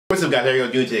What's up, guys? How you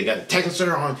doing today? Got the Texas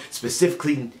Center on,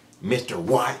 specifically Mr.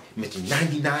 Watt, Mr.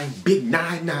 99, Big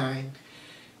 99.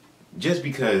 Just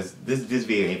because this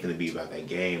video ain't gonna be about that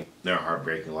game. They're a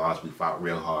heartbreaking loss. We fought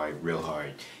real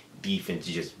hard. Defense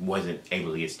just wasn't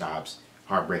able to get stops.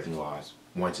 Heartbreaking loss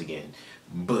once again.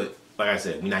 But like I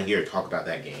said, we're not here to talk about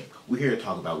that game. We're here to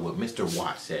talk about what Mr.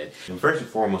 Watt said. And first and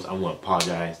foremost, I want to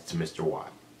apologize to Mr.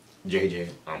 Watt. JJ,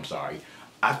 I'm sorry.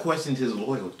 I questioned his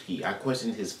loyalty. I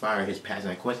questioned his fire, his passion.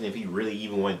 I questioned if he really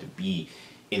even wanted to be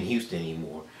in Houston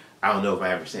anymore. I don't know if I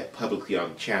ever said publicly on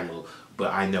the channel,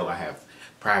 but I know I have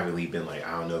privately been like,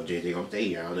 I don't know if JJ gonna stay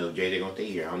here. I don't know if JJ gonna stay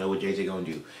here. I don't know what JJ gonna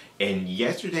do. And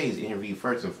yesterday's interview,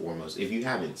 first and foremost, if you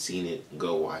haven't seen it,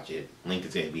 go watch it. Link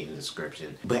is gonna be in the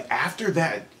description. But after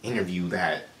that interview,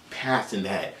 that passion,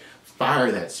 that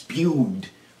fire that spewed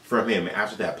from him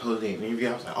after that post-game interview,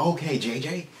 I was like, okay,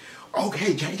 JJ.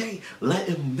 Okay, JJ, let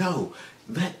him know.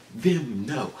 Let them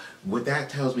know. What that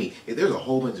tells me is there's a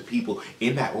whole bunch of people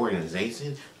in that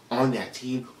organization, on that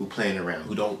team, who playing around,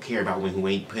 who don't care about who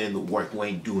ain't putting in the work, who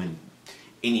ain't doing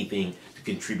anything to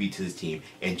contribute to this team.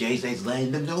 And JJ's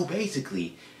letting them know,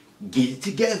 basically, get it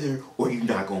together or you're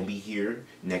not going to be here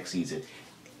next season.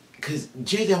 Because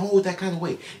JJ holds that kind of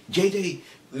weight. JJ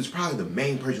is probably the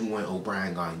main person who wanted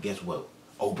O'Brien gone. Guess what?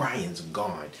 O'Brien's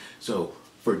gone. So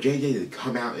for JJ to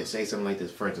come out and say something like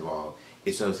this, first of all,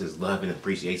 it shows his love and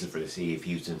appreciation for the city of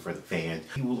Houston, for the fans.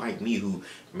 People like me who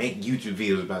make YouTube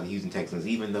videos about the Houston Texans,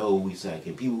 even though we suck.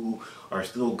 And people who are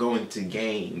still going to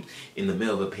games in the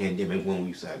middle of a pandemic when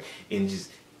we suck. And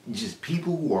just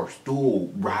people who are still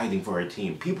riding for our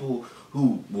team. People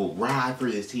who will ride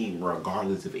for this team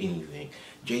regardless of anything.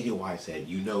 JJ Watt said,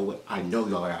 you know what, I know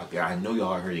y'all are out there, I know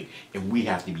y'all are hurting, and we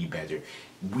have to be better.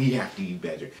 We have to be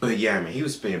better. But yeah, man, he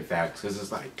was spitting facts, because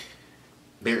it's like,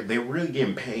 they're really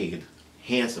getting paid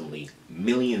handsomely,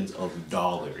 millions of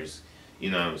dollars,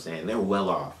 you know what I'm saying? They're well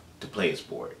off to play a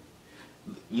sport.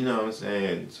 You know what I'm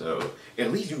saying? So,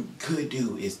 at least you could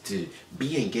do is to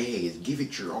be engaged, give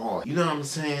it your all. You know what I'm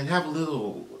saying? Have a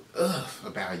little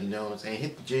about it, you know what I'm saying?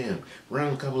 Hit the gym,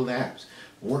 run a couple laps,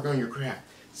 work on your craft,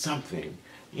 something.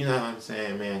 You know what I'm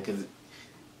saying, man? Because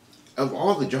of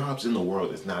all the jobs in the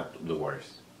world, it's not the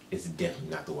worst. It's definitely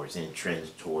not the worst. And it trends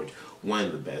towards one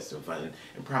of the best and fun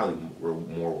and probably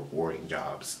more rewarding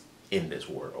jobs in this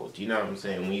world. You know what I'm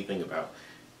saying? When you think about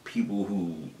people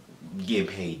who get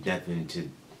paid nothing to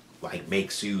like make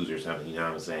shoes or something, you know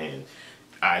what I'm saying?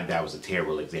 That was a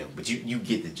terrible example, but you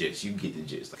get the gist. You get the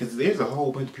gist. Because there's a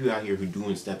whole bunch of people out here who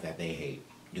doing stuff that they hate,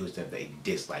 doing stuff they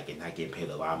dislike, and not getting paid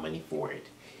a lot of money for it.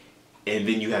 And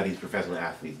then you have these professional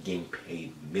athletes getting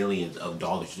paid millions of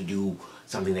dollars to do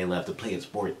something they love, to play a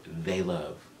sport they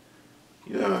love.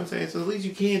 You know what I'm saying? So the least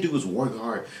you can do is work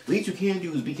hard. The least you can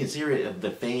do is be considerate of the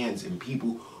fans and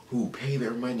people who pay their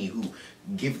money, who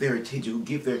give their attention, who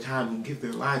give their time, who give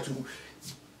their lives, who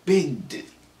spend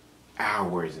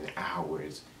hours and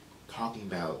hours talking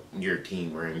about your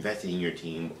team or investing in your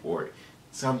team or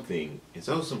something. And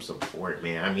so some support,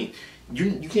 man. I mean,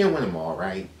 you can't win them all,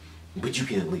 right? But you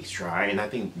can at least try. And I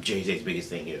think JJ's biggest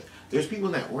thing is there's people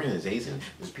in that organization,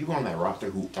 there's people on that roster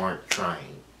who aren't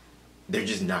trying. They're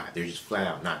just not. They're just flat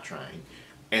out not trying.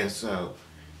 And so,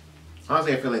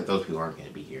 honestly, I feel like those people aren't going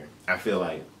to be here. I feel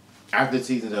like after the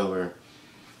season's over,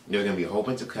 there's going to be a whole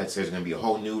bunch of cuts. There's going to be a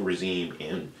whole new regime.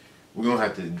 And we're going to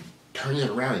have to turn it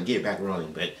around and get it back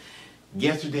rolling. But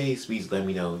yesterday's speech let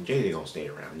me know JJ gonna stay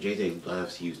around. JJ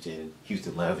loves Houston.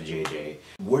 Houston loves JJ.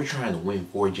 We're trying to win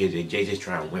for JJ. JJ's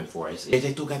trying to win for us.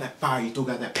 JJ still got that fire. He still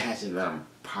got that passion. And I'm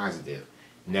positive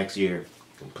next year,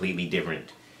 completely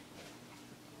different.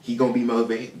 He gonna be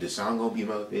motivated. Deshaun gonna be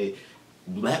motivated.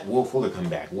 Let Will Fuller come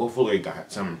back. Will Fuller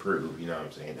got some improved. You know what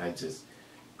I'm saying? I just,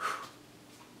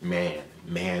 man,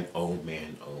 oh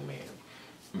man.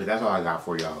 But that's all I got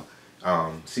for y'all.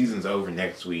 Season's over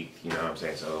next week. You know what I'm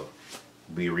saying? So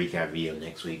be a recap video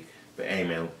next week. But hey,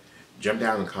 man, jump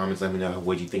down in the comments. Let me know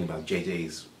what you think about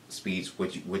JJ's speech.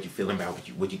 What you feeling about?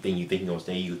 What you think? You think he's gonna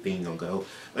stay? You think he's gonna go?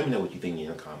 Let me know what you think in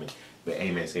the comments. But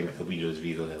hey, man, say man, hope you enjoy this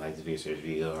video. Like this video, share this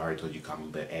video. I already told you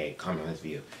comment, but hey, comment on this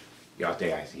video. Y'all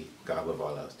stay icy. God love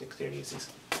all else. Dexterity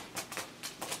assist.